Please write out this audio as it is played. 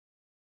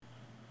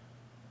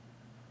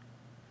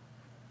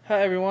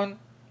Hi everyone,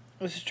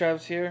 this is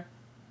Travis here.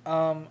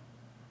 I'm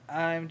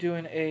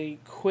doing a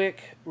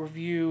quick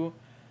review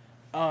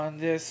on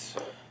this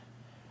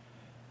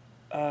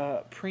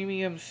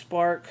Premium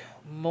Spark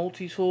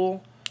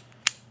multi-tool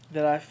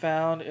that I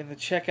found in the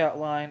checkout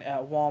line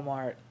at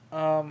Walmart.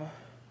 I'm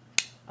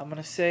going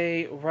to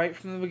say right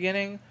from the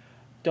beginning,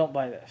 don't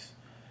buy this.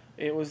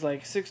 It was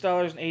like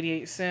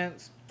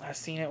 $6.88. I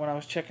seen it when I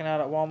was checking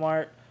out at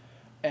Walmart,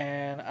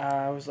 and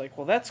I was like,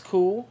 well, that's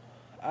cool.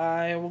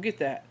 I will get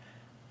that.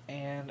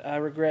 And I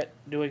regret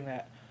doing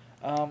that.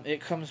 It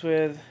comes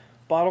with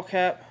bottle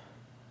cap,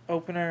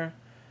 opener,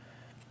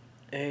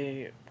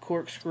 a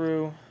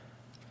corkscrew,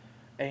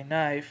 a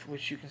knife,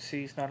 which you can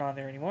see is not on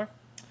there anymore.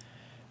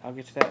 I'll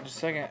get to that in just a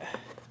second.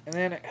 And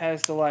then it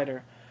has the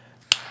lighter.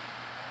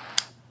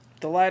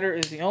 The lighter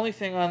is the only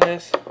thing on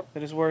this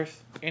that is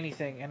worth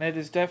anything, and it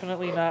is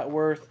definitely not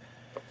worth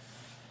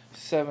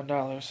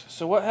 $7.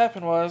 So what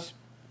happened was,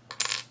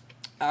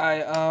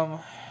 I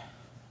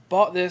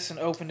bought this and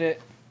opened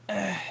it,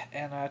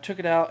 and I took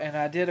it out and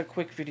I did a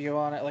quick video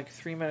on it, like a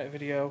 3-minute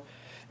video.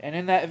 And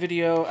in that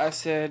video I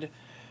said,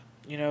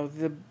 you know,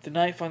 the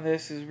knife on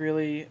this is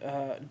really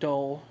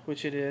dull,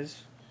 which it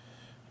is.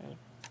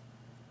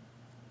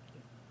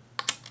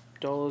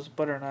 Dull as a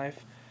butter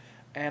knife.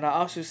 And I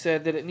also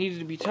said that it needed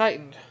to be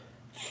tightened.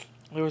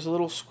 There was a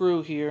little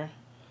screw here,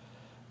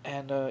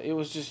 and it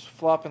was just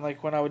flopping.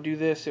 Like when I would do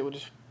this, it would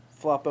just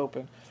flop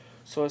open.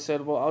 So I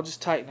said, well, I'll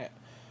just tighten it.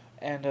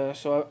 And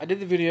so I did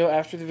the video.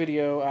 After the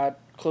video, I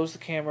closed the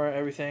camera,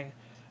 everything,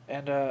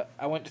 and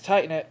I went to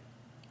tighten it,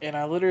 and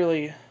I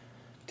literally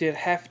did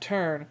half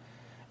turn,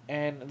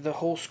 and the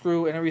whole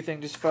screw and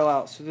everything just fell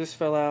out. So this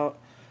fell out,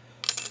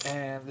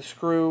 and the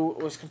screw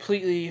was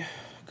completely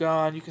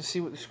gone. You can see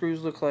what the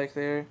screws look like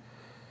there.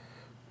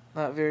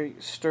 Not very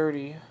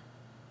sturdy.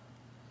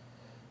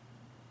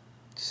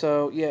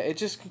 So yeah, it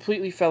just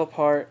completely fell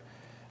apart,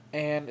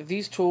 and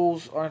these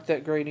tools aren't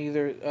that great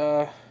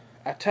either.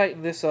 I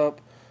tightened this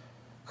up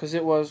because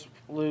it was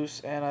loose,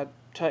 and I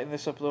tightened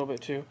this up a little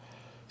bit too.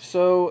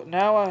 So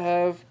now I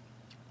have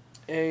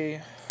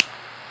a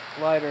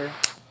lighter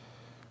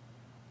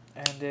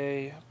and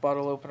a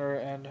bottle opener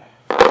and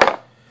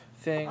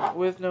thing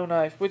with no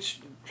knife,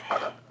 which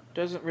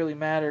doesn't really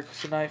matter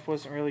because the knife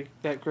wasn't really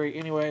that great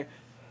anyway.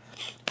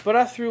 But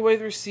I threw away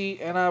the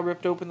receipt and I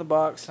ripped open the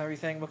box and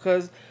everything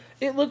because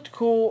it looked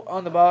cool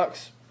on the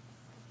box,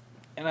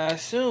 and I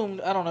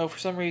assumed, I don't know, for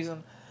some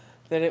reason,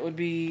 that it would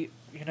be,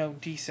 you know,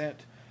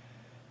 decent.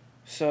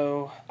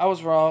 So I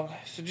was wrong.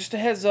 So just a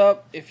heads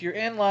up, if you're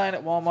in line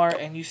at Walmart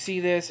and you see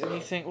this and you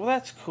think, well,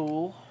 that's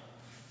cool,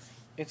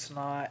 it's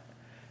not,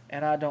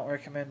 and I don't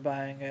recommend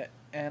buying it.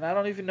 And I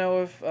don't even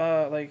know if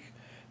like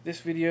this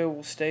video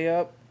will stay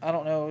up. I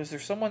don't know. Is there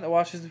someone that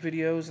watches the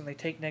videos and they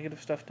take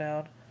negative stuff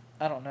down?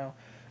 I don't know.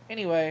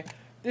 Anyway,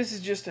 this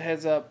is just a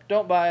heads up.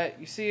 Don't buy it.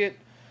 You see it,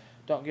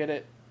 don't get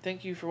it.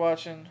 Thank you for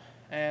watching,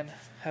 and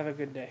have a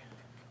good day.